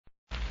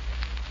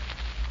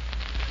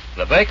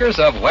The bakers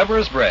of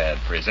Weber's Bread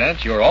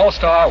present your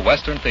all-star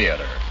Western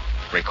Theater.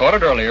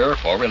 Recorded earlier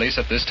for release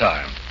at this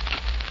time.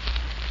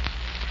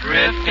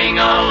 Drifting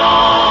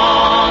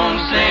along,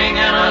 singing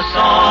a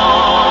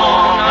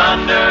song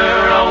under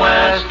a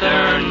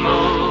western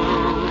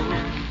moon.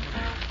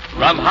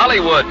 From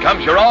Hollywood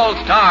comes your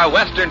all-star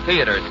Western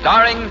Theater,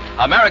 starring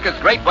America's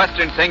great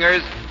Western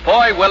singers,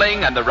 Foy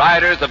Willing and the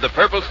Riders of the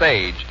Purple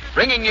Sage,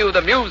 bringing you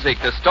the music,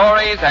 the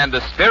stories, and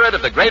the spirit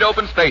of the great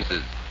open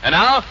spaces. And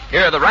now,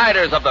 here are the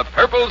Riders of the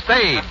Purple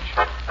Sage.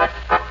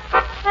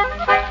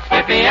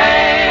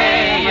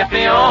 Yippee-yay,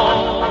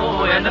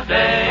 yippee-oh, end of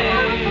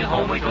day,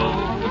 home we go.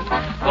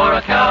 For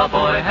a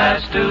cowboy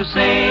has to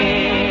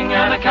sing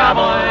and a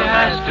cowboy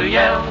has to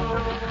yell,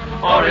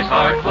 or his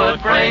heart would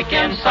break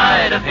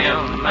inside of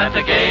him at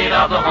the gate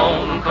of the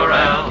home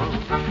corral.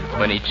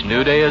 When each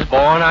new day is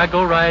born, I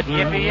go riding,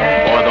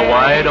 o'er the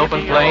wide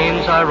open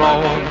plains I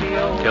roam,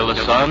 till the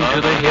sun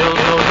to the hills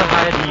goes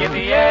a-hiding.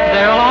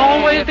 There'll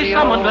always be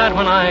someone glad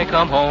when I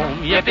come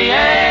home.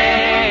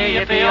 Yippee-yay,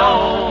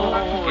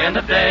 yippee-oh, end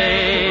of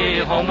day,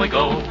 home we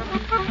go.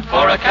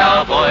 For a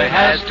cowboy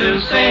has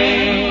to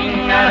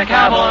sing and a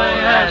cowboy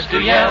has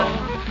to yell,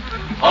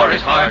 or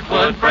his heart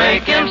would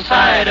break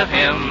inside of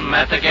him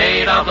at the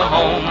gate of the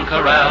home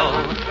corral.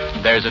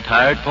 There's a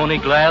tired pony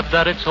glad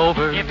that it's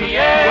over, with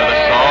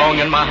a song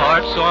in my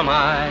heart, so am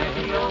I.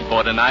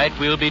 For tonight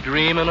we'll be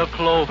dreaming of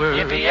clover,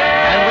 and we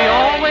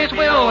always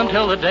will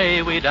until the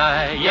day we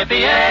die.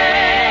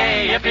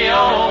 Yippee-yay,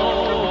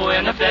 yippee-oh,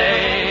 end of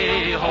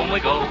day, home we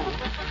go.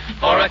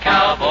 For a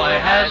cowboy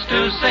has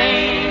to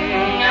sing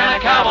and a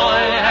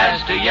cowboy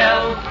has to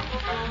yell,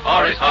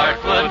 or his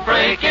heart would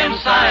break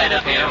inside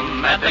of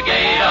him at the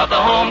gate of the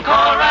home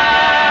corral.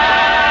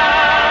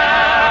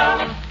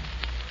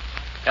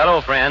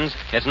 Hello, friends.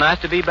 It's nice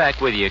to be back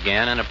with you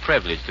again and a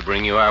privilege to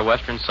bring you our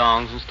Western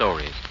songs and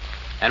stories.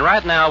 And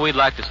right now we'd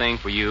like to sing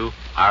for you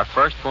our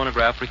first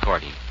phonograph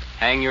recording,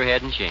 Hang Your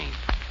Head in Shame.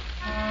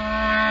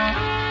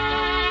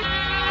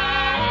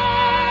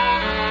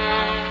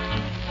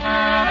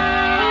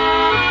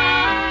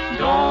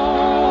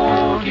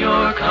 Don't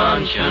your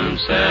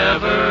conscience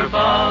ever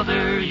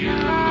bother you?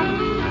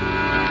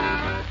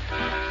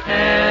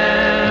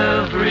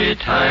 Every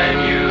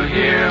time you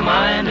hear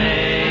my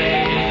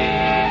name,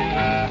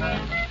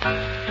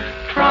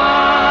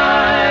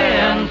 try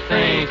and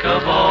think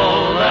of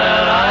all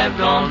that I've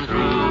gone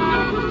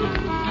through,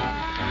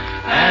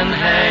 and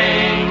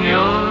hang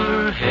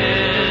your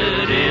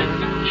head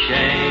in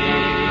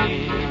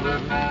shame.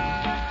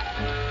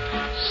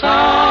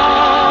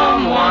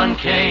 Someone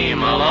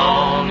came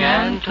along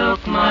and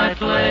took my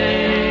place,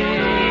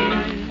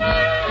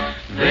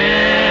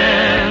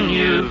 then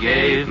you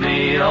gave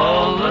me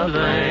all the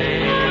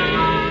blame.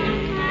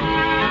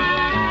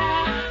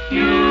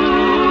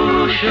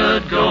 You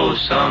should go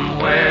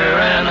somewhere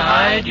and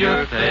hide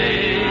your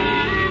face,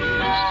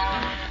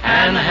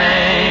 and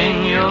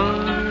hang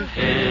your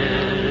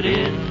head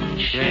in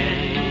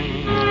shame.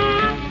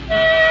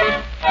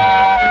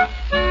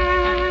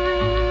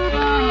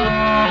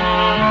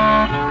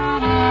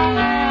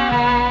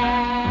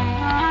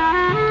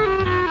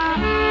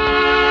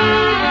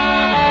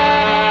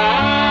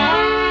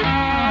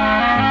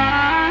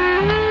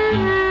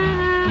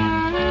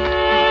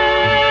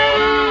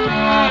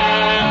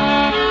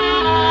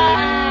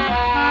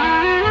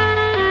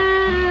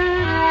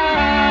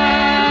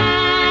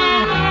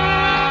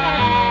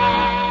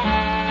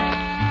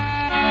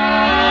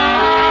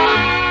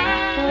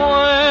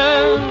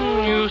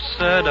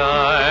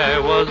 I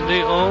was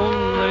the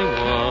only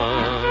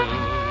one.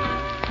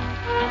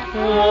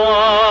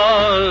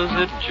 Was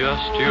it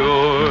just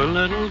your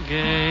little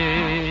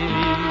game?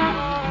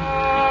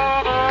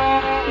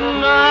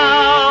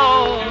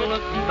 Now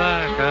look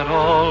back at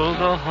all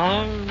the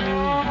harm you've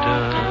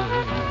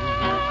done,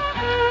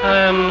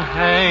 and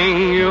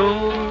hang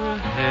your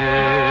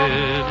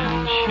head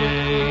in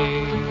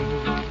shame.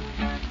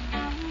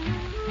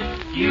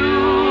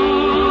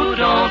 You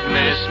don't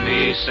miss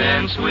me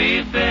since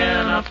we've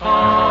been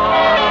apart.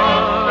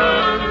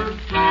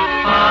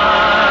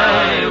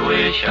 I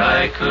wish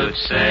I could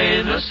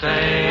say the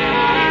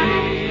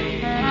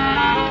same.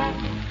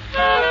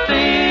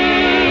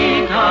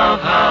 Think of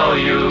how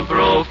you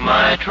broke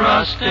my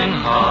trusting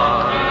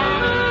heart,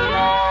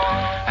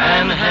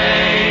 and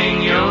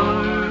hang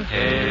your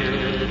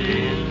head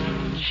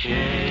in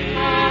shame.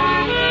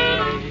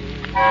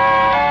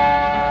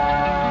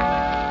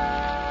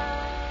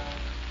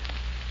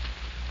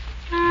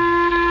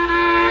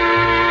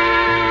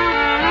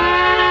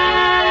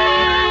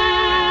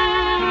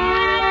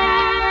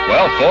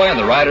 Well, Foy and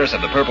the Riders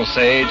of the Purple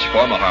Sage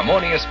form a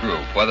harmonious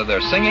group, whether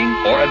they're singing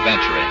or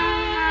adventuring.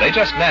 They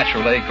just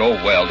naturally go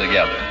well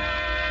together.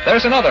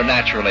 There's another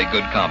naturally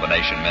good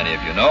combination many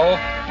of you know,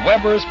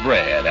 Weber's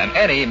Bread and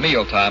any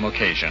mealtime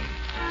occasion.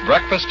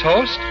 Breakfast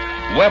toast?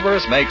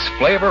 Weber's makes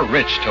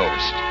flavor-rich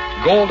toast,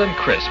 golden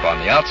crisp on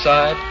the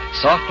outside,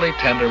 softly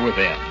tender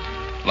within.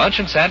 Lunch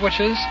and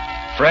sandwiches?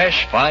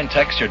 Fresh,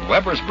 fine-textured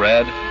Weber's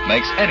Bread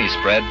makes any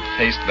spread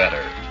taste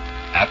better.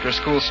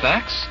 After-school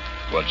snacks?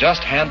 will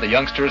just hand the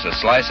youngsters a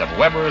slice of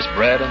Weber's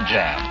bread and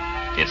jam.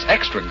 It's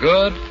extra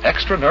good,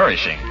 extra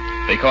nourishing,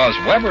 because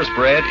Weber's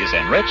bread is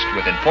enriched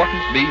with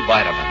important B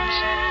vitamins.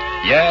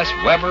 Yes,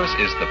 Weber's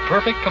is the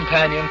perfect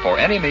companion for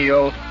any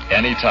meal,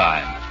 any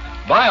time.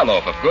 Buy a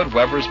loaf of good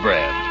Weber's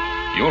bread.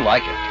 You'll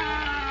like it.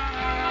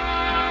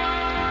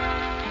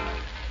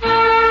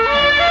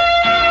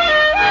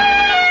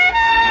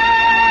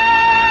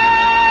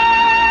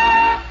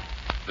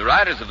 The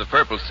writers of the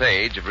Purple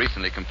Sage have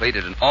recently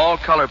completed an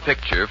all-color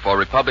picture for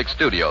Republic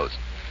Studios.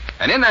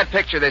 And in that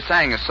picture, they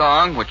sang a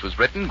song which was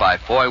written by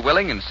Foy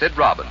Willing and Sid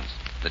Robbins.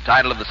 The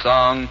title of the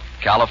song,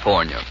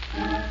 California.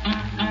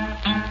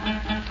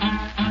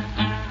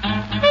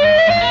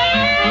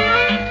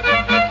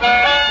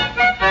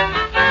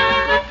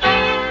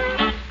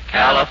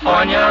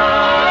 California,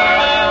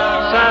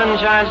 sun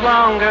shines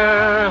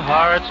longer,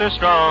 hearts are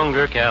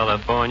stronger,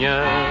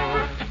 California.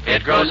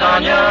 It grows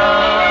on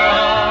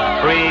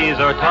ya. Trees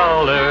are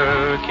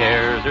taller,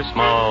 cares are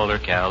smaller,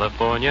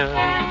 California.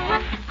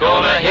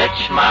 Gonna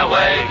hitch my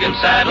wagon,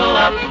 saddle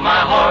up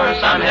my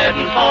horse. I'm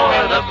heading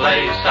for the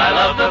place I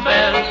love the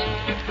best.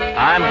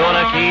 I'm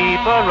gonna keep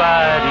a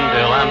riding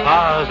till I'm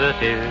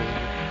positive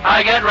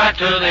I get right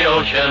to the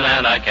ocean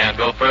and I can't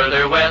go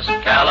further west.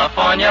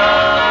 California,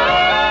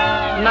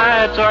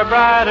 nights are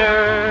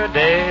brighter,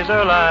 days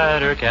are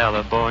lighter,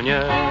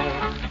 California.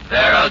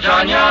 There I'll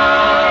join ya.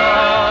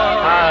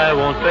 I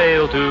won't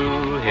fail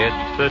to hit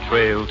the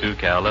trail to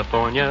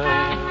California.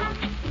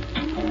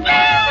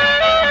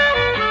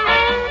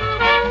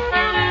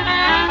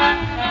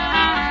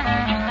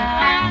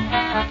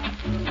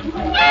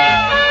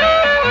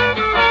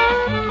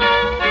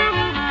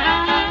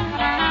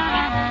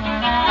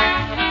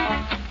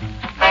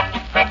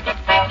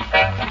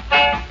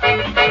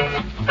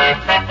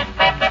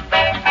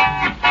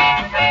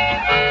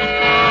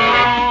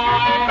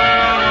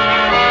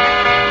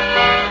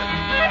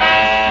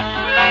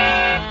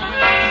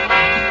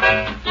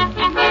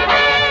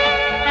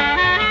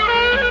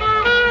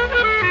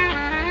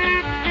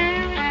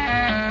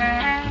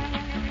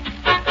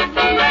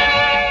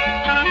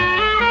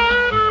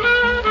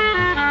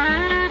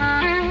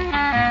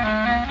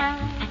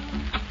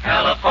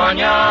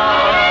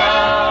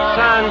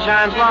 Sun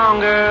shines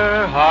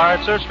longer,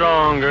 hearts are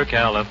stronger,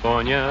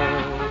 California.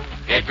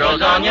 It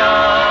grows on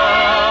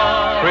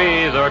ya.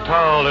 Trees are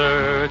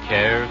taller,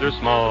 cares are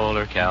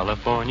smaller,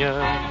 California.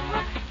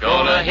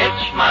 Gonna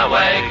hitch my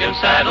wagon,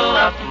 saddle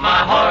up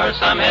my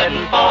horse. I'm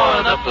heading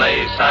for the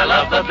place I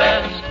love the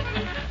best.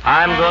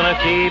 I'm gonna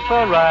keep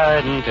a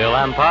riding till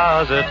I'm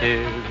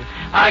positive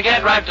I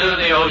get right to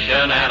the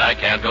ocean and I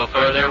can't go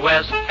further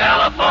west.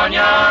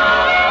 California,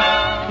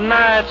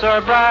 nights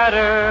are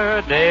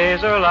brighter,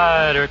 days are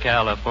lighter,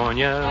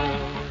 California.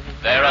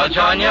 There I'll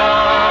join ya.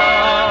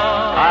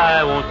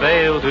 I won't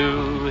fail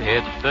to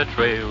hit the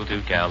trail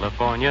to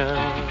California.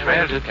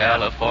 Trail to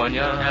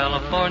California,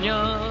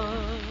 California.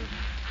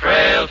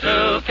 Trail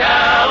to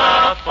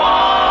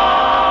California.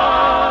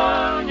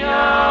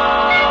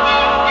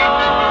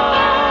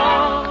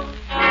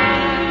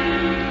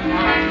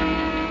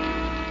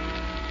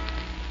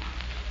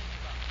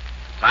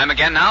 Time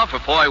again now for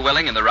Foy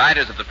Willing and the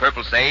Riders of the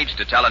Purple Sage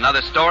to tell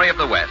another story of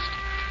the West.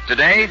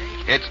 Today,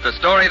 it's the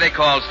story they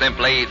call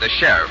simply The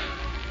Sheriff.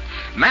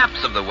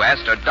 Maps of the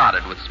West are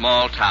dotted with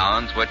small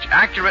towns, which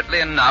accurately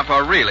enough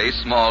are really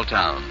small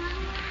towns.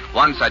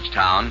 One such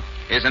town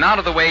is an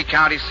out-of-the-way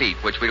county seat,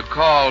 which we'll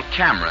call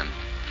Cameron.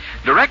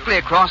 Directly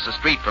across the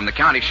street from the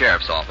county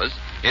sheriff's office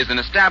is an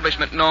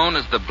establishment known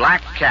as the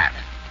Black Cat,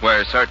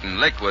 where certain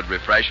liquid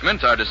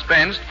refreshments are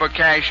dispensed for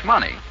cash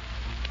money.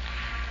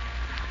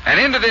 And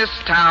into this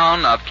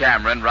town of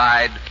Cameron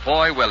ride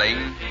Foy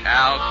Willing,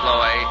 Al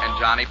Sloey, and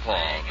Johnny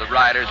Paul, the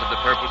riders of the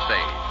Purple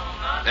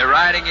Sage. They're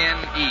riding in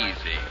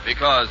easy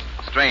because,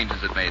 strange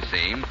as it may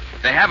seem,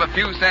 they have a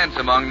few cents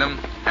among them,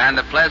 and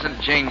the pleasant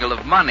jingle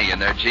of money in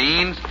their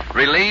jeans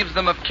relieves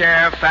them of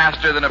care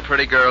faster than a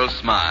pretty girl's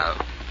smile.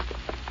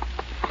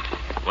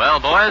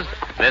 Well, boys,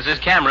 this is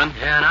Cameron.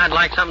 Yeah, and I'd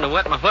like something to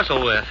wet my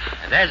whistle with.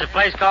 There's a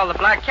place called the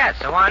Black Cat,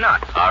 so why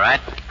not? All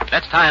right,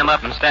 let's tie him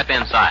up and step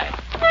inside.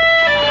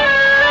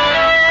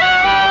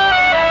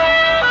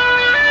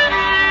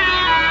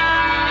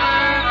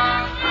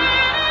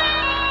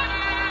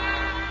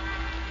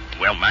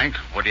 Well, Mike,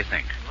 what do you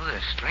think? Well,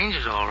 they're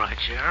strangers, all right,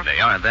 Sheriff. They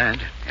are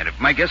that. And if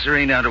my guesser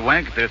ain't out of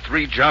whack, they're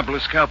 3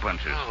 jobless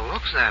cowpunchers. Oh,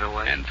 looks that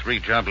way. And 3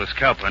 jobless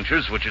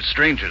cowpunchers, which is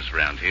strangers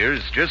around here,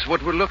 is just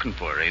what we're looking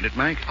for, ain't it,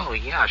 Mike? Oh,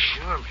 yeah,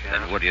 sure,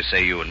 Sheriff. Then what do you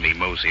say you and me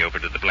mosey over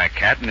to the Black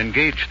Cat and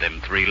engage them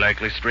 3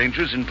 likely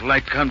strangers in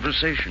polite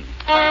conversation?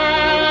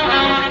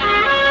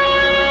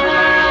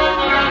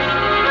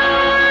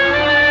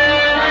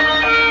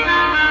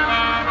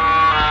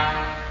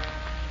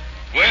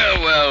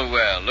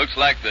 Well, looks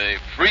like the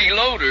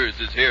freeloaders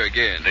is here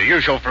again. The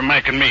usual for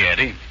Mike and me,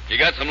 Eddie. You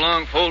got some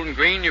long folding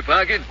green in your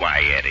pocket?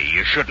 Why, Eddie,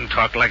 you shouldn't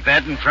talk like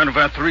that in front of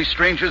our 3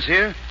 strangers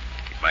here.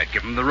 It might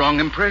give them the wrong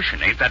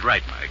impression. Ain't that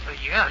right, Mike?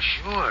 Yeah,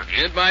 sure.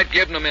 It might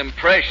give them an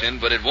impression,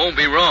 but it won't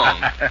be wrong.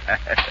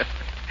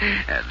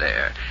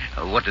 There.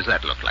 What does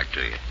that look like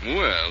to you?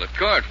 Well, a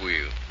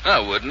cartwheel. I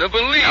wouldn't have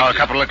believed Now, a it.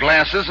 couple of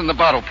glasses and the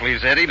bottle,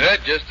 please, Eddie.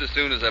 Just as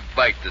soon as I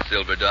bite the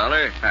silver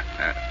dollar.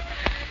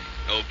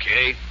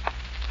 Okay.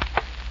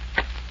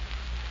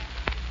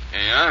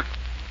 Yeah?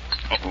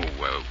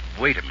 Oh,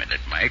 wait a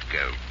minute, Mike.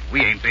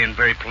 We ain't being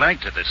very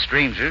polite to the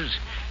strangers.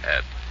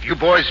 You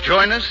boys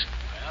join us?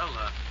 Well,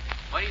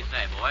 what do you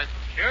say, boys?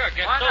 Sure,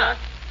 guess Why so. not?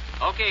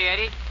 Okay,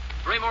 Eddie.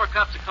 3 more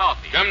cups of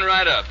coffee. Coming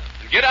right up.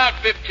 And get out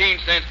 15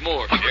 cents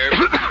more,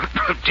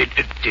 Sheriff.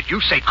 Did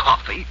you say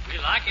coffee? We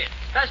like it.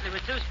 Especially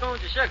with 2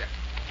 spoons of sugar.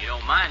 You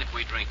don't mind if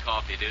we drink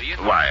coffee, do you?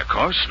 Why, of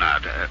course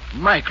not.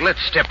 Mike,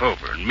 let's step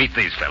over and meet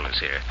these fellas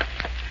here.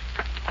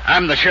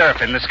 I'm the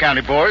sheriff in this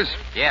county, boys.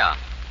 Yeah.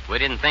 We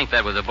didn't think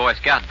that was a Boy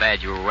Scout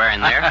badge you were wearing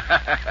there.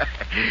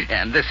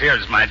 And this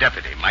here's my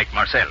deputy, Mike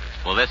Marcellus.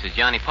 Well, this is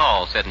Johnny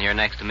Paul sitting here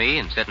next to me,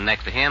 and sitting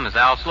next to him is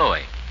Al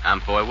Sloey. I'm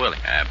Foy Willie.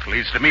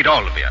 Pleased to meet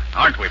all of you,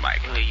 aren't we,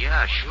 Mike?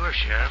 Yeah, sure,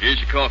 Sheriff. Here's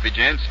your coffee,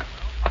 gents.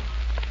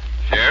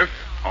 Sheriff?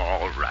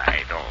 All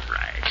right.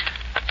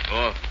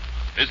 Oh,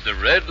 it's the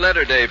red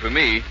letter day for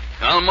me.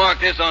 I'll mark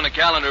this on the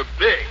calendar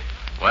big.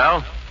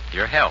 Well,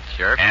 your health,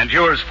 Sheriff. And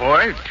yours,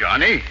 Foy,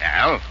 Johnny,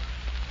 Al.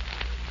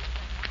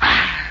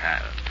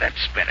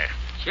 That's better.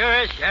 Sure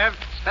is, Sheriff.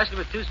 Especially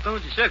with 2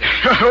 spoons of sugar.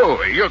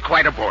 Oh, you're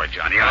quite a boy,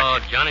 Johnny,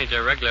 aren't you? Johnny's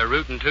a regular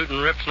rootin',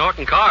 tootin',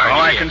 rip-snorting car. Oh,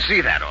 I can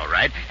see that, all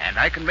right. And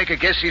I can make a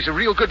guess he's a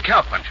real good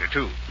cowpuncher,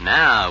 too.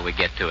 Now we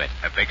get to it.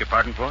 I beg your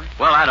pardon, Foy?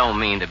 Well, I don't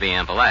mean to be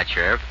impolite,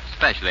 Sheriff,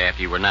 especially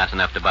after you were nice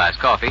enough to buy us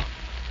coffee.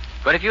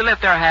 But if you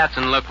lift our hats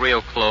and look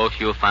real close,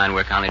 you'll find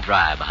we're kind of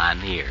dry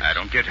behind the ears. I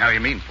don't get how you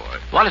mean, Foy.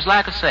 Well, it's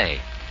like I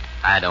say.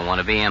 I don't want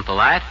to be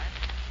impolite,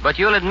 but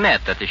you'll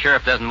admit that the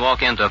sheriff doesn't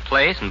walk into a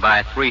place and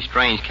buy 3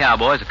 strange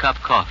cowboys a cup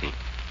of coffee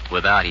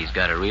without he's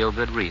got a real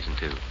good reason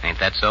to. Ain't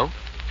that so?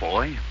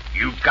 Boy,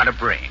 you've got a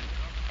brain.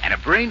 And a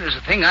brain is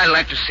a thing I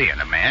like to see in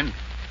a man.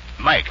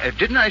 Mike,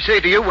 didn't I say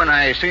to you when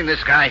I seen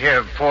this guy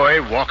here,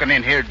 Foy, walking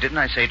in here, didn't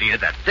I say to you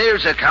that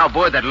there's a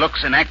cowboy that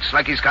looks and acts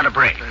like he's got a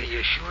brain?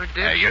 You sure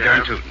did, You're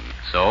darn tootin'.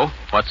 So,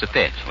 what's the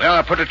pitch? Well,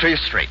 I'll put it to you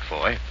straight,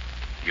 Foy.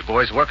 You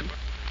boys working?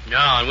 No,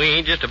 and we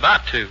ain't just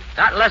about to.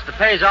 Not unless the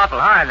pay's awful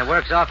high and the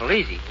work's awful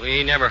easy. We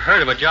ain't never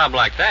heard of a job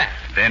like that.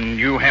 Then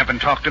you haven't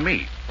talked to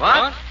me.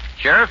 What?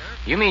 Sheriff,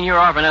 you mean you're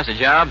offering us a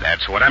job?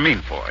 That's what I mean,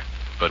 Foy.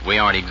 But we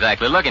aren't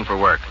exactly looking for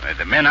work.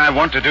 The men I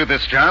want to do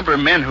this job are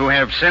men who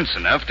have sense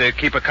enough to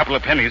keep a couple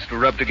of pennies to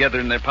rub together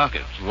in their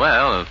pockets.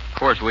 Well, of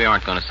course we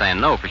aren't going to say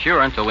no for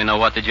sure until we know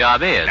what the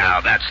job is.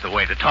 Now, that's the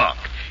way to talk.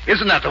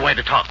 Isn't that the way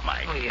to talk,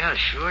 Mike? Oh, yeah,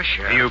 sure,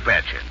 Sheriff. You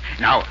betcha.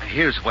 Now,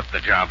 here's what the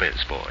job is,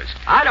 boys.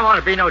 I don't want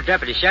to be no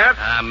deputy sheriff.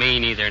 Me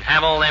neither. And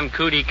have all them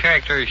cootie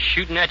characters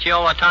shooting at you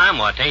all the time,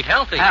 what ain't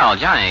healthy. Al,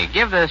 Johnny,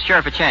 give the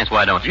sheriff a chance,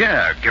 why don't you?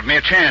 Yeah, give me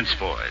a chance,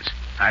 boys.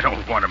 I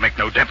don't want to make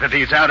no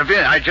deputies out of you.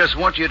 I just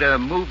want you to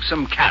move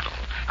some cattle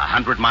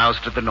 100 miles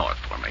to the north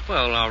for me.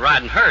 Well,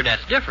 riding herd,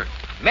 that's different.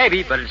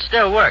 Maybe, but it'd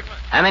still work.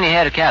 How many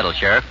head of cattle,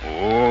 Sheriff?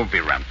 Oh, be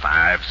around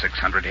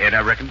 500-600 head,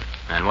 I reckon.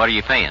 And what are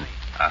you paying?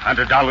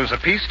 $100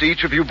 apiece to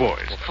each of you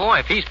boys. Well, boy,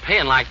 if he's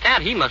paying like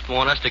that, he must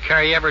want us to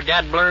carry every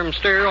dad-blurm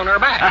steer on our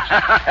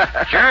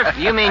backs. Sheriff,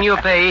 you mean you'll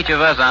pay each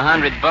of us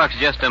 $100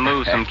 just to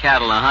move some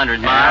cattle 100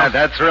 Yeah, miles?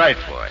 that's right,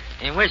 boy.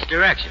 In which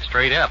direction?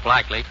 Straight up,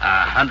 likely.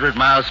 100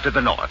 miles to the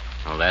north.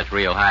 Well, that's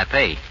real high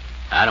pay.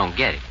 I don't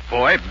get it.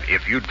 Boy,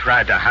 if you'd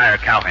tried to hire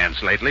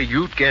cowhands lately,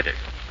 you'd get it.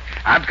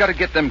 I've got to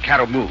get them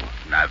cattle moved,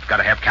 and I've got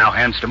to have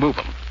cowhands to move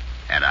them.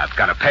 And I've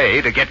got to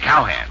pay to get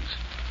cowhands.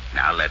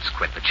 Now, let's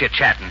quit the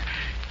chit-chatting.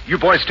 You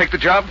boys take the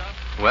job?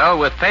 Well,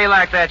 with pay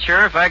like that,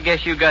 Sheriff, I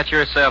guess you got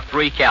yourself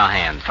 3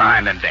 cowhands.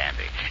 Fine and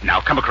dandy.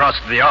 Now, come across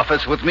to the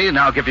office with me, and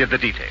I'll give you the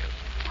details.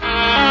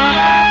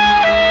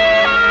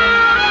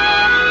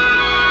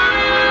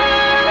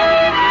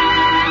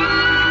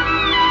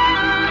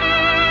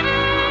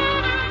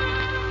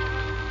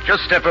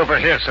 Just step over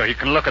here so you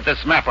can look at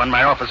this map on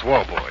my office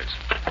wall, boys.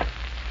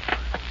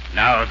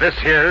 Now, this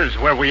here is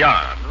where we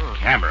are.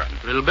 Cameron.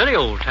 Little bitty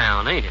old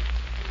town, ain't it?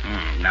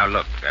 Now,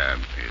 look,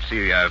 you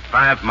see,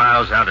 5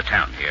 miles out of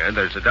town here,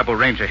 there's a double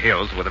range of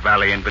hills with a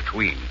valley in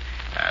between.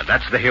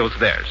 That's the hills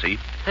there, see?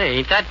 Hey,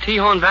 ain't that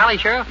Tejon Valley,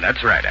 Sheriff?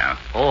 That's right, Al.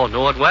 Oh,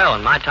 know it well.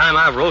 In my time,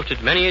 I've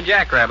roasted many a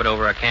jackrabbit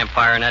over a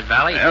campfire in that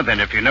valley. Well, then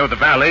if you know the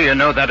valley, you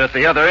know that at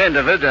the other end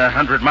of it,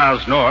 100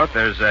 miles north,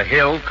 there's a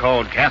hill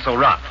called Castle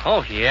Rock.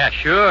 Oh, yeah,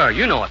 sure.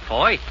 You know it,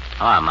 boy.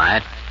 Oh, I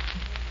might.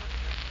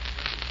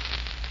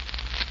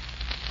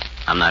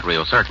 I'm not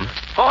real certain.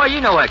 Boy,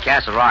 you know where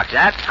Castle Rock's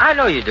at. I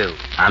know you do.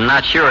 I'm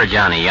not sure,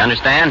 Johnny. You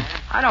understand?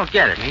 I don't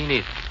get it. Me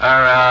neither.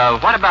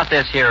 What about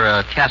this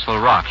here, Castle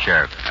Rock,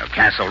 Sheriff?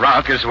 Castle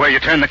Rock is where you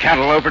turn the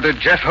cattle over to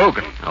Jeff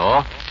Hogan.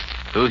 Oh?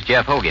 Who's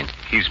Jeff Hogan?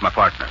 He's my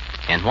partner.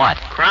 And what?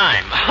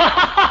 Crime.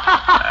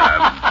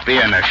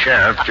 Being a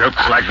sheriff,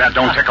 jokes like that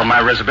don't tickle my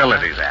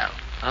risibilities, Al.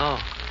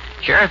 Oh.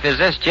 Sheriff, is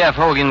this Jeff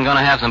Hogan going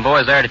to have some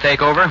boys there to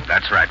take over?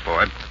 That's right,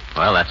 boy.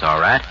 Well, that's all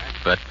right.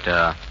 But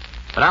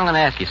I'm going to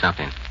ask you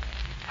something.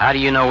 How do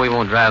you know we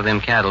won't drive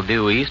them cattle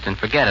due east and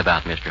forget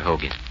about Mr.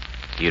 Hogan?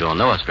 You don't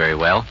know us very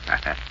well.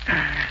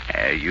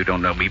 You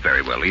don't know me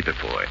very well either,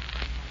 boy.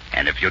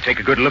 And if you'll take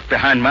a good look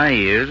behind my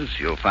ears,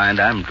 you'll find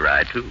I'm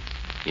dry, too.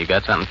 You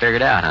got something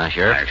figured out, huh,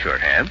 Sheriff? I sure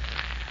have.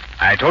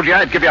 I told you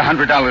I'd give you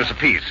 $100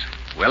 apiece.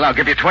 Well, I'll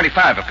give you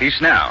 $25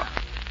 apiece now.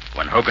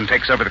 When Hogan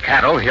takes over the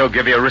cattle, he'll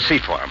give you a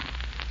receipt for them.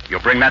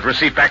 You'll bring that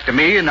receipt back to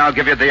me, and I'll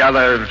give you the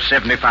other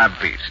 $75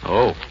 apiece.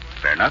 Oh.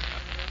 Fair enough?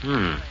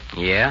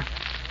 Yeah.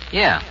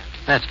 Yeah,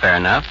 that's fair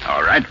enough.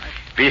 All right.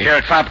 Be here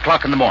at 5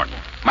 o'clock in the morning.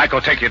 Mike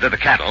will take you to the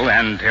cattle,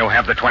 and he'll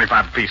have the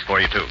 $25 apiece for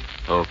you, too.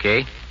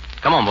 Okay.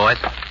 Come on, boys.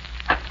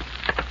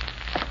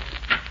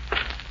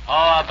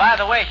 Oh, by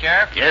the way,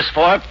 Sheriff. Yes,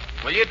 Ford?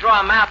 Will you draw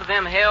a map of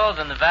them hills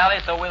and the valley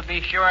so we'll be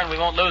sure and we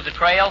won't lose the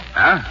trail?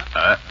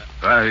 Huh?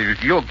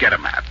 You'll get a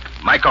map.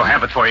 Mike will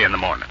have it for you in the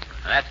morning.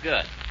 That's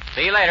good.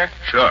 See you later.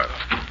 Sure.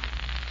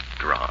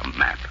 Draw a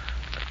map.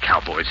 The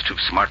cowboy's too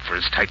smart for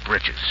his tight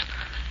britches.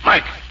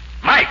 Mike!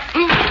 Mike!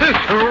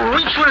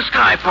 Reach for the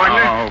sky,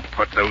 partner. Oh,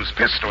 put those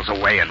pistols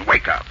away and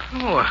wake up.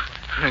 Oh,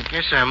 I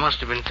guess I must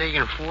have been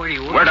taking 40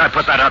 words. Where'd I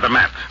put that other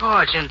map? Oh,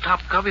 it's in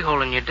top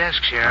cubbyhole in your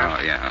desk, Sheriff.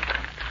 Oh, yeah.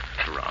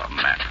 Draw a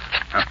map.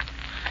 Huh.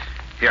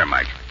 Here,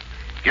 Mike.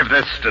 Give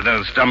this to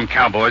those dumb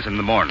cowboys in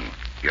the morning.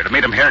 You're to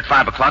meet them here at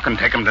 5 o'clock and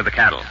take them to the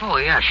cattle. Oh,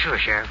 yeah, sure,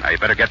 Sheriff. Now, you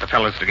better get the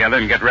fellas together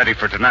and get ready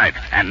for tonight.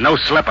 And no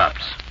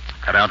slip-ups.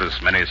 Cut out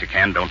as many as you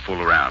can. Don't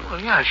fool around. Oh,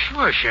 yeah,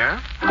 sure,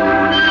 Sheriff.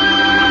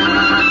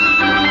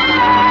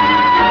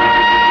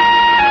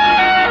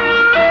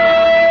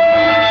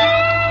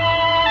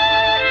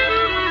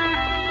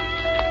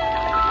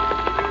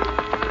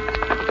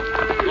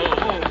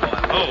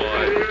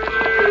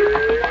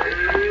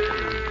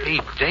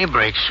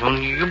 Daybreak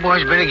soon. You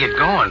boys better get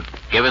going.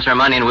 Give us our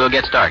money and we'll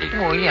get started.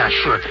 Oh, yeah,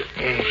 sure.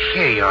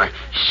 Here you are.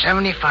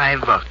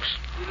 $75.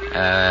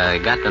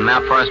 Got the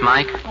map for us,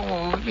 Mike?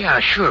 Oh, yeah,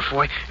 sure,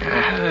 boy.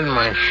 In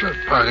my shirt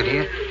pocket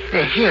here.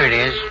 Here it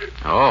is.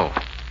 Oh,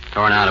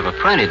 torn out of a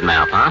printed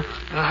map, huh?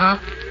 Uh-huh.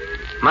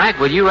 Mike,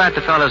 will you write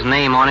the fellow's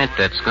name on it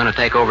that's going to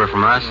take over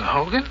from us?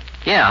 Hogan?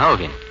 Yeah,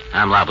 Hogan.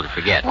 I'm liable to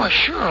forget. Well,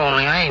 sure,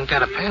 only I ain't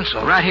got a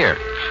pencil. Right here.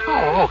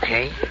 Oh,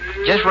 okay.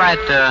 Just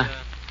write,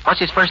 what's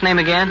his first name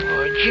again?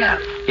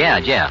 Jeff. Yeah,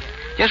 Jeff.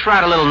 Just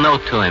write a little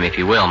note to him, if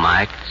you will,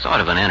 Mike.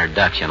 Sort of an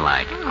introduction,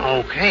 like.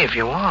 Okay, if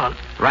you want.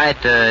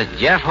 Write,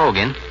 Jeff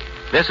Hogan.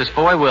 This is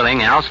Foy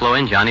Willing, Al Slow,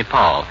 and Johnny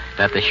Paul,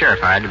 that the sheriff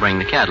hired to bring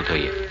the cattle to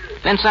you.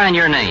 Then sign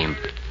your name,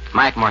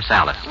 Mike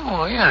Marsalis.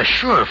 Oh, yeah,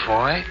 sure,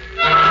 Foy.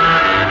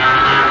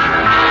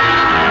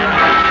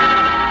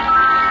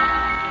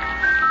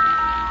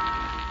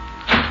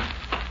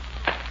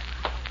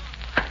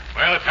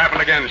 Well, it's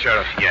happened again,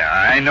 Sheriff. Yeah,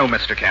 I know,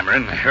 Mr.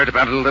 Cameron. I heard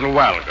about it a little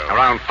while ago.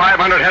 Around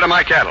 500 head of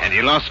my cattle. And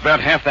you lost about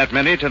half that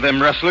many to them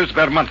rustlers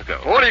about a month ago.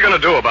 What are you going to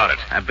do about it?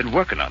 I've been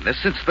working on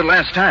this since the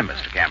last time,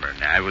 Mr. Cameron.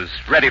 I was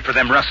ready for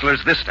them rustlers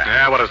this time.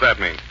 Yeah, what does that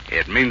mean?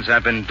 It means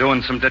I've been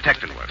doing some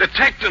detecting work.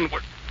 Detecting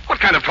work? What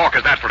kind of talk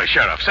is that for a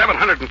sheriff?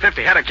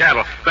 750 head of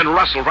cattle been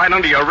rustled right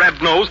under your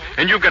red nose,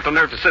 and you get the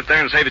nerve to sit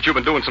there and say that you've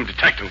been doing some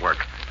detecting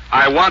work.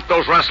 I want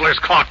those rustlers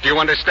caught. Do you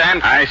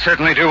understand? I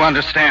certainly do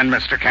understand,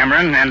 Mr.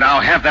 Cameron, and I'll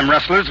have them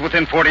rustlers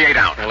within 48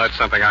 hours. Well, that's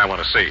something I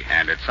want to see.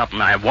 And it's something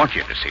I want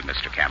you to see,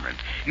 Mr. Cameron.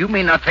 You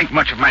may not think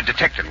much of my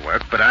detecting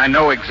work, but I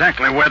know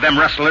exactly where them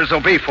rustlers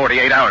will be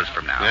 48 hours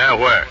from now. Yeah,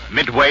 where?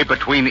 Midway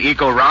between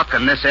Eagle Rock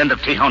and this end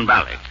of Tejon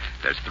Valley.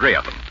 There's 3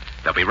 of them.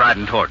 They'll be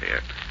riding toward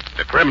here.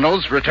 The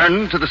criminals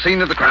return to the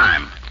scene of the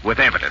crime with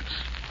evidence.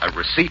 A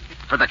receipt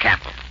for the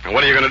cattle. And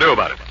what are you going to do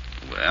about it?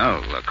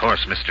 Well, of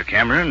course, Mr.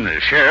 Cameron,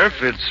 as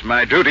sheriff, it's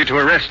my duty to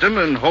arrest him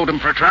and hold him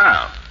for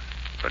trial.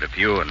 But if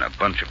you and a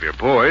bunch of your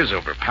boys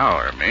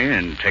overpower me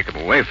and take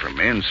him away from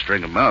me and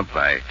string him up,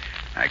 I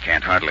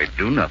can't hardly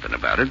do nothing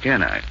about it,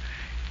 can I?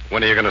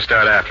 When are you going to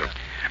start after him?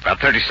 About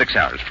 36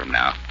 hours from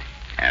now.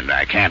 And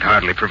I can't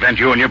hardly prevent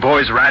you and your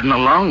boys riding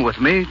along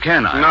with me,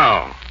 can I?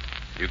 No.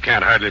 You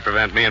can't hardly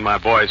prevent me and my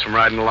boys from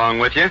riding along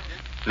with you.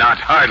 Not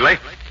hardly.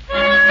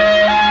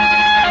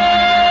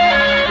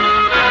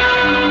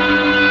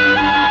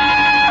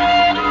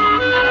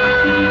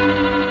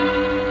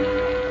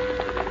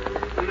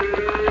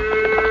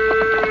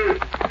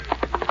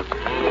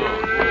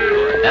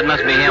 That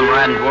must be him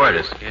riding toward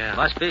us. Yeah,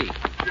 must be.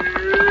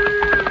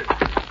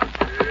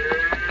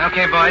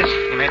 Okay, boys.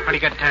 You made pretty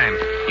good time.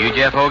 You,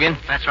 Jeff Hogan?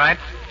 That's right.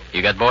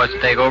 You got boys to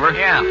take over?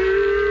 Yeah.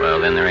 Well,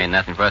 then there ain't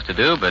nothing for us to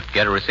do but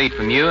get a receipt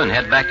from you and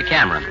head back to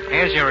Cameron.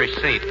 Here's your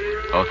receipt.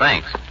 Oh,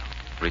 thanks.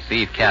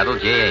 Receive cattle,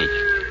 J.H.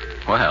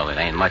 Well, it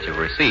ain't much of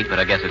a receipt, but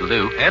I guess it'll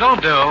do. It'll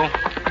do.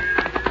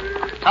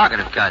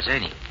 Talkative cuss,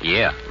 ain't he?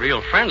 Yeah.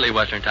 Real friendly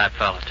Western type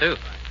fella, too.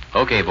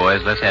 Okay,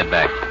 boys, let's head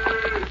back.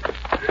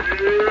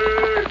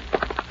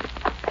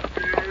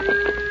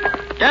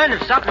 Darn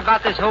if something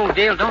about this whole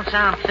deal don't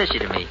sound fishy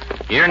to me.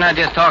 You're not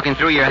just talking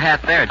through your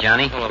hat there,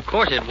 Johnny. Well, of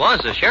course it was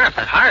the sheriff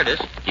that hired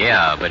us.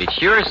 Yeah, but it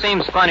sure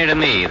seems funny to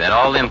me that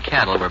all them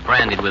cattle were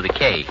branded with a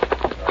K.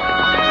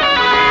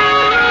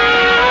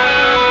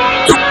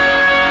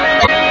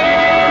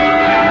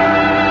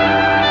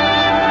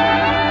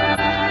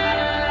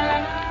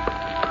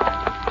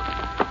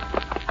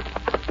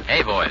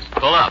 Hey, boys,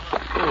 pull up.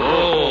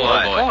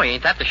 Oh, boy,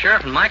 ain't that the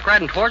sheriff and Mike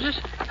riding towards us?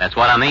 That's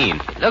what I mean.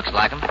 Looks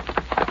like 'em.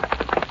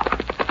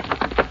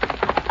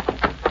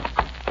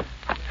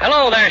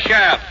 Hello there,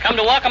 Sheriff. Come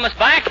to welcome us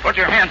back? Put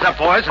your hands up,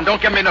 boys, and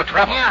don't give me no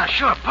trouble. Yeah,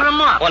 sure. Put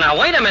 'em up. Well, now,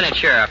 wait a minute,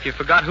 Sheriff. You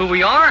forgot who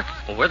we are?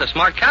 Well, we're the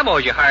smart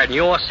cowboys you hired, and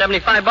you owe us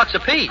 $75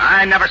 apiece.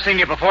 I never seen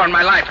you before in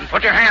my life, and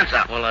put your hands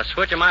up. Well,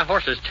 switch of my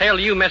horse's tail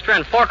to you, mister,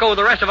 and fork over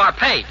the rest of our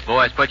pay.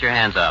 Boys, put your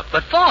hands up.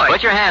 But, Foy...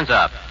 Put your hands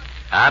up.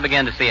 I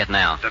begin to see it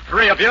now. The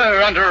three of you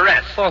are under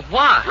arrest. For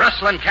what?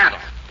 Rustling cattle.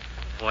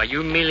 Why,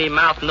 you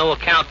mealy-mouthed,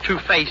 no-account,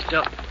 two-faced...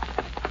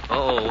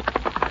 Oh.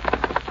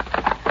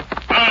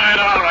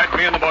 All right.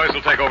 Me and the boys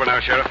will take over now,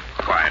 Sheriff.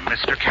 Why,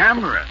 Mr.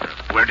 Cameron,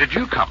 where did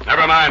you come from?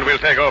 Never mind, we'll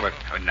take over.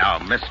 Now,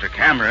 Mr.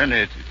 Cameron,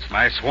 it's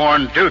my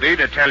sworn duty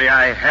to tell you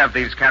I have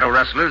these cattle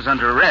rustlers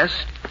under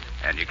arrest,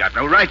 and you got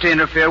no right to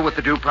interfere with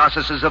the due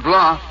processes of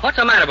law. What's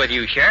the matter with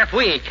you, Sheriff?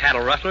 We ain't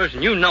cattle rustlers,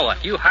 and you know it.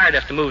 You hired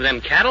us to move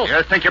them cattle.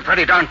 You think you're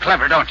pretty darn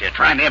clever, don't you,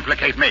 trying to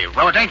implicate me?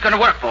 Well, it ain't going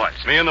to work, boys.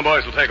 Me and the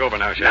boys will take over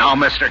now, Sheriff. Now,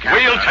 Mr.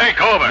 Cameron. We'll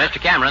take over. Mr.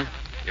 Cameron,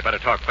 You better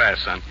talk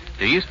fast, son.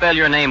 do you spell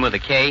your name with a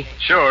K?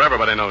 Sure,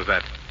 everybody knows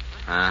that.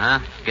 Uh-huh.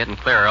 Getting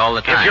clearer all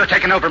the time. If you're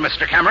taking over,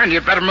 Mr. Cameron,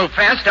 you'd better move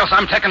fast, else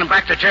I'm taking him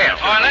back to jail.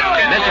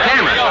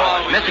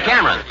 Mr.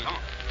 Cameron,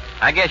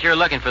 I guess you're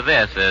looking for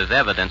this as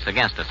evidence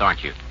against us,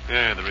 aren't you?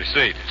 Yeah, the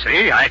receipt.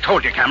 See, I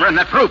told you, Cameron,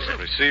 that proves it.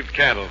 Received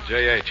cattle,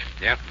 J.H.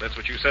 Yeah, that's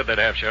what you said they'd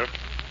have, Sheriff.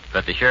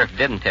 But the sheriff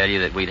didn't tell you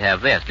that we'd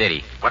have this, did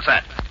he? What's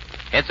that?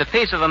 It's a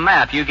piece of a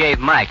map you gave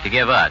Mike to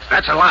give us.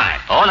 That's a lie.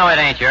 Oh, no, it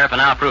ain't, Sheriff,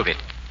 and I'll prove it.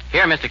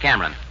 Here, Mr.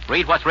 Cameron,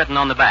 read what's written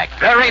on the back.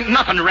 There ain't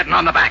nothing written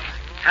on the back.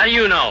 How do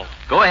you know?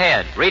 Go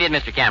ahead. Read it,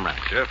 Mr. Cameron.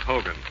 Jeff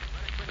Hogan.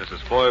 This is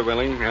Foy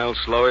Willing, Al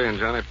Slowey, and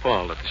Johnny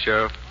Paul that the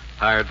sheriff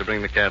hired to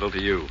bring the cattle to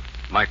you.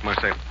 Mike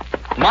Marcel.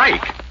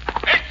 Mike!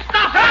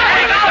 Stop!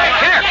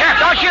 Hey, Sheriff,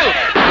 don't shoot!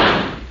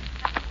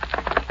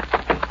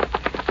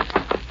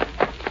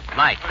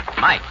 Mike.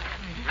 I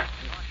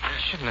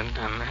shouldn't have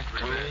done that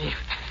to me.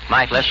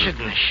 Mike, listen.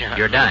 Shouldn't have shot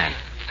You're me. dying.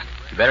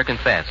 You better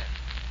confess.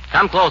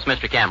 Come close,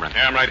 Mr. Cameron.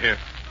 Yeah, I'm right here.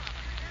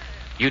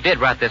 You did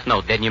write this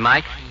note, didn't you,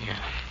 Mike? Yeah,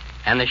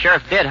 And the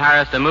sheriff did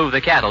hire us to move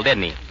the cattle,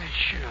 didn't he?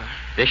 sure.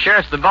 The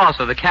sheriff's the boss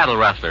of the cattle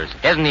rustlers,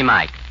 isn't he,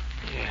 Mike?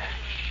 Yeah,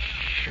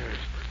 sure.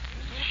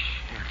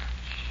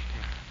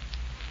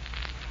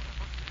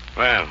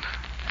 Well,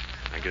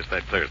 I guess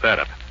that clears that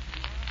up.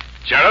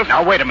 Sheriff?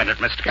 Now, wait a minute,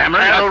 Mr.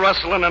 Cameron. Cattle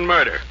rustling and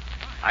murder.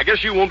 I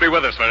guess you won't be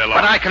with us very long.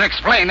 But I can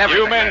explain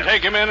everything. You men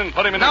take him in and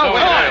put him in the No, cold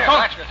wait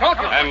a jail.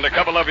 minute. And a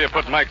couple of you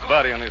put Mike's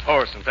body on his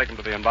horse and take him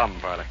to the embalming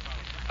parlor.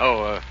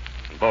 Oh,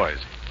 and boys,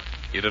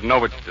 you didn't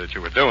know that you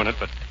were doing it,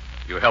 but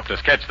you helped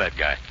us catch that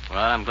guy. Well,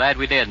 I'm glad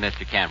we did,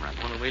 Mr. Cameron.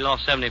 Well, we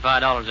lost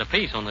 $75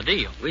 apiece on the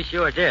deal. We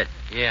sure did.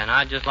 Yeah, and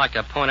I'd just like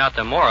to point out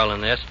the moral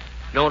in this.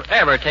 Don't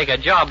ever take a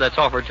job that's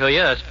offered to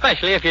you,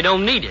 especially if you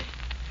don't need it.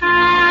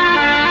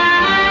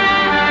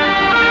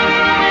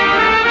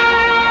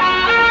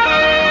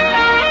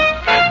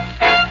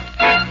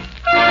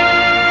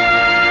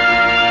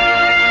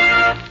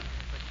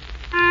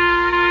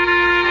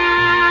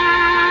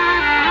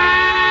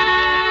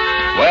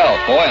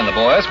 Foy and the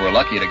boys were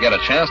lucky to get a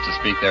chance to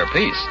speak their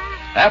piece.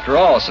 After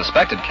all,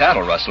 suspected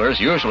cattle rustlers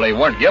usually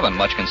weren't given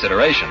much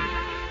consideration.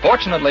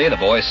 Fortunately, the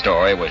boys'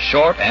 story was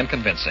short and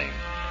convincing.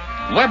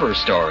 Weber's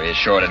story is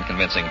short and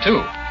convincing,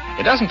 too.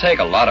 It doesn't take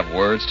a lot of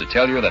words to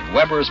tell you that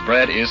Weber's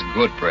bread is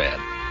good bread.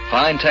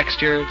 Fine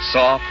textured,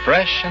 soft,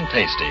 fresh, and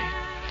tasty.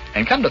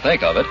 And come to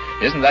think of it,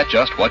 isn't that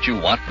just what you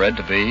want bread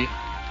to be?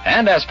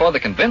 And as for the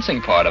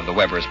convincing part of the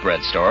Weber's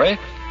bread story,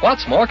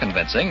 what's more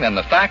convincing than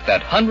the fact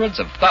that hundreds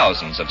of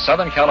thousands of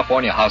Southern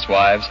California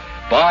housewives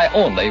buy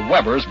only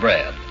Weber's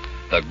bread,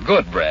 the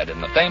good bread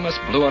in the famous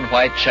blue and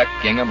white check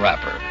gingham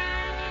wrapper?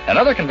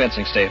 Another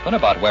convincing statement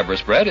about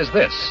Weber's bread is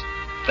this: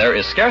 there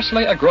is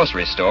scarcely a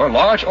grocery store,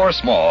 large or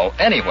small,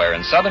 anywhere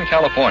in Southern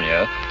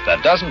California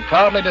that doesn't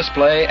proudly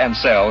display and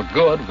sell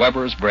good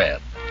Weber's bread.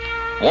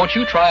 Won't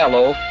you try a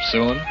loaf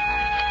soon?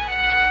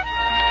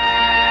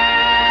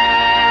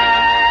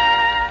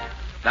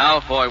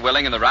 Now, Foy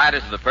Willing and the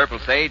Riders of the Purple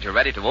Sage are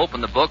ready to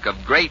open the book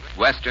of great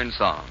Western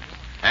songs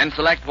and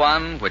select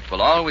one which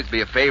will always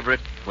be a favorite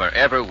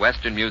wherever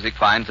Western music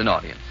finds an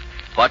audience.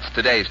 What's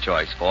today's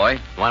choice, Foy?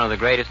 One of the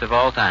greatest of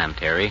all time,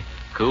 Terry.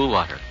 Cool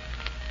Water.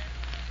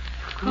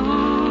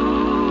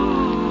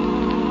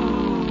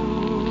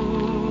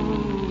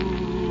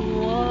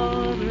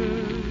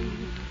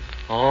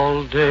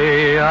 All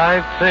day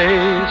I've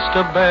faced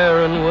a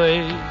barren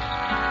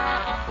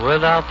waste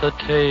without the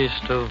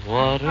taste of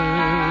water.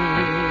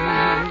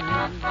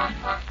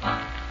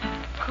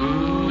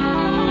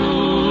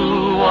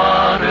 Cool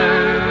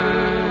water.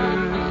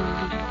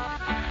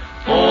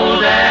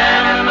 Old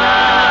Dan and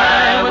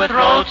I, with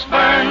throats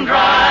burned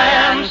dry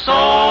and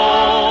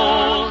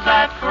souls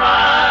that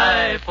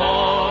cry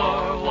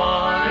for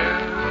water.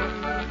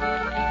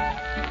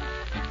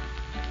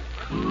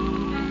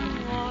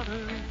 Cool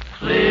water,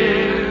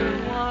 clear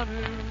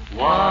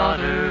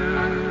water.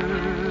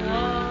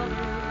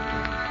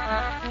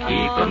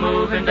 Keep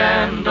a-moving,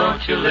 Dan,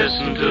 don't you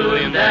listen to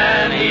him,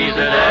 Dan. He's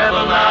a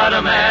devil, not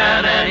a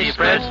man, and he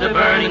spreads the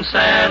burning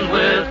sand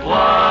with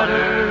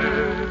water.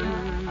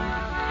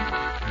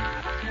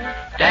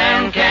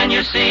 Dan Then can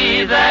you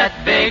see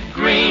that big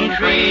green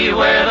tree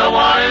where the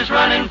water's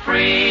running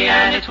free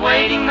and it's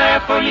waiting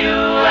there for you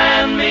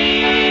and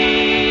me?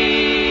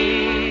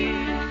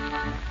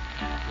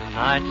 The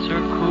nights are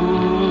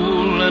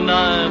cool and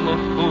I'm a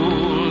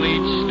fool.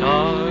 Each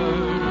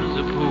star's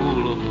a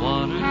pool of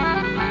water.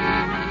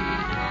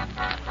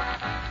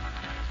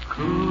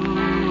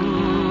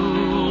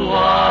 Cool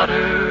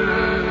water.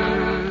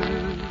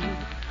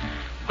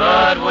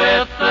 But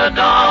with the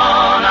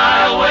dawn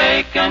I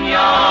wake and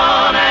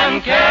yawn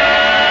and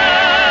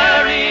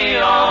carry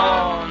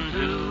on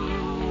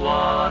to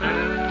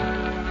water.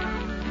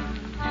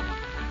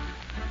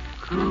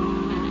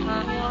 Cool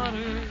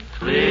water,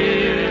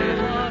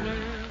 clear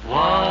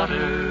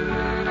water.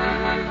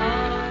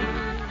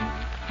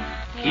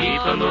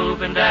 Keep a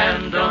moving,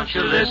 Dan, don't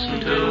you listen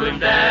to him,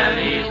 Dan.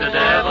 He's the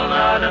devil,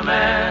 not a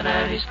man,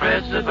 and he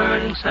spreads the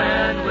burning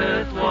sand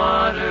with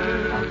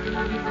water.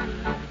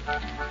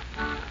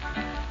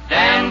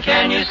 Dan,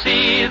 can you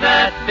see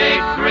that big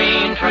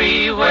green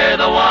tree where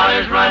the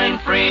water's running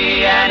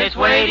free and it's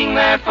waiting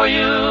there for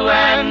you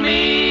and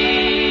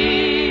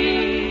me?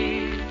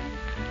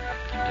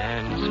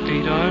 Dan's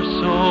feet are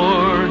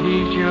sore,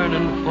 he's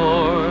yearning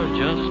for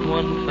just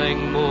one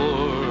thing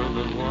more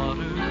than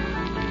water.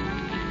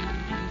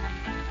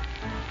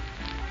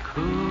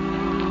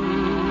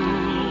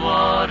 Cool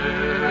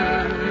water.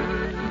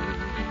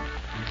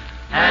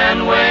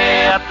 And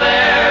way up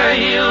there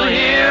he'll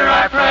hear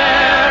our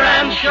prayer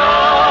and show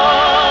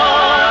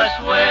us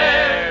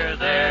where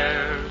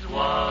there's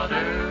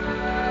water.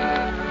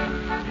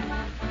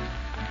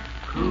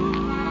 Cool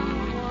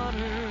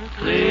water,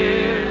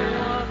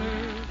 clear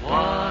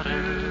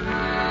water.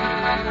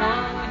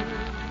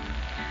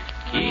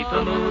 Keep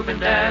a moving,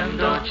 Dan,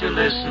 don't you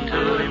listen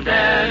to him,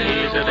 Dan.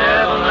 He's a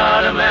devil,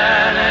 not a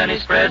man, and he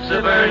spreads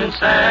the burning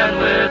sand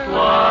with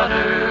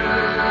water.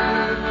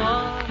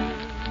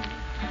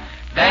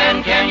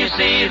 Dan, can you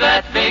see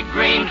that big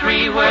green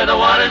tree where the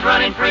water's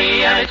running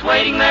free and it's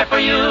waiting there for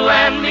you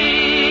and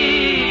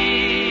me?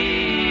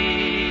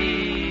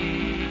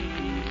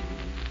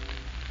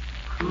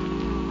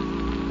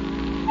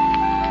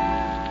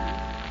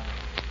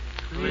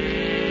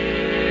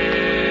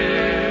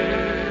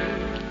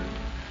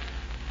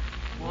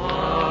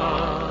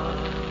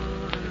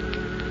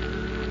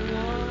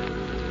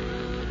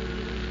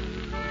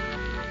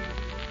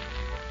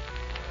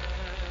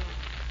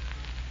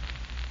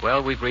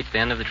 Well, we've reached the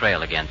end of the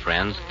trail again,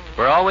 friends.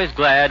 We're always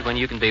glad when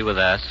you can be with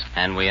us,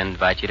 and we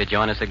invite you to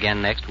join us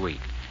again next week.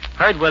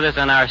 Heard with us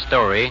in our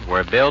story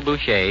were Bill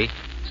Boucher,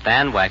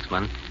 Stan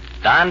Waxman,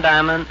 Don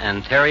Diamond,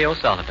 and Terry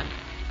O'Sullivan.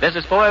 This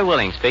is Foy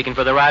Willing speaking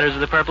for the Riders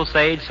of the Purple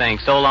Sage, saying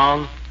so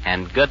long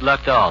and good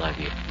luck to all of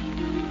you.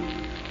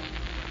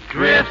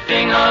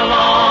 Drifting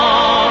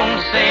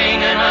along,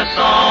 singing a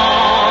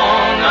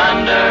song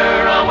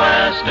under a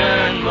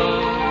western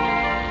moon.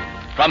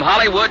 From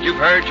Hollywood, you've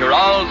heard your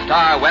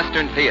all-star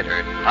Western Theater,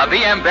 a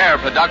V.M. Bear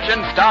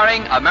production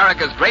starring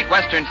America's great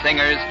Western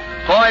singers,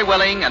 Foy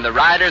Willing and the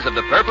Riders of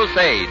the Purple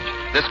Sage.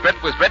 The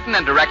script was written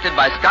and directed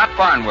by Scott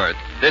Farnworth.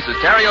 This is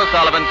Terry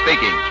O'Sullivan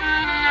speaking.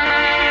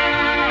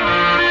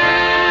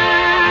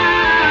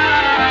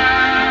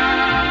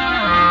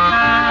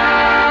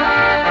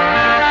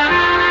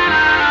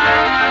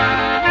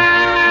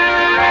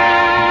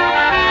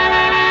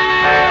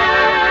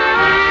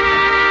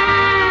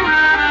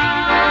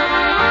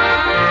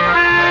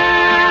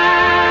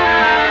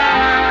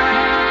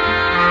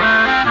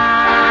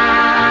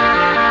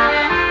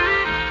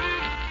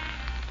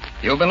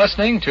 You've been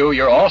listening to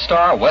your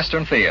All-Star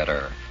Western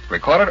Theater,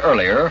 recorded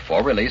earlier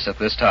for release at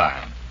this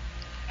time.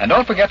 And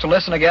don't forget to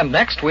listen again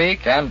next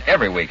week and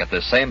every week at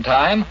this same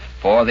time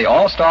for the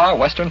All-Star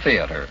Western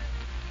Theater.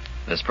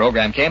 This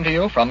program came to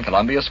you from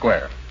Columbia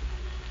Square.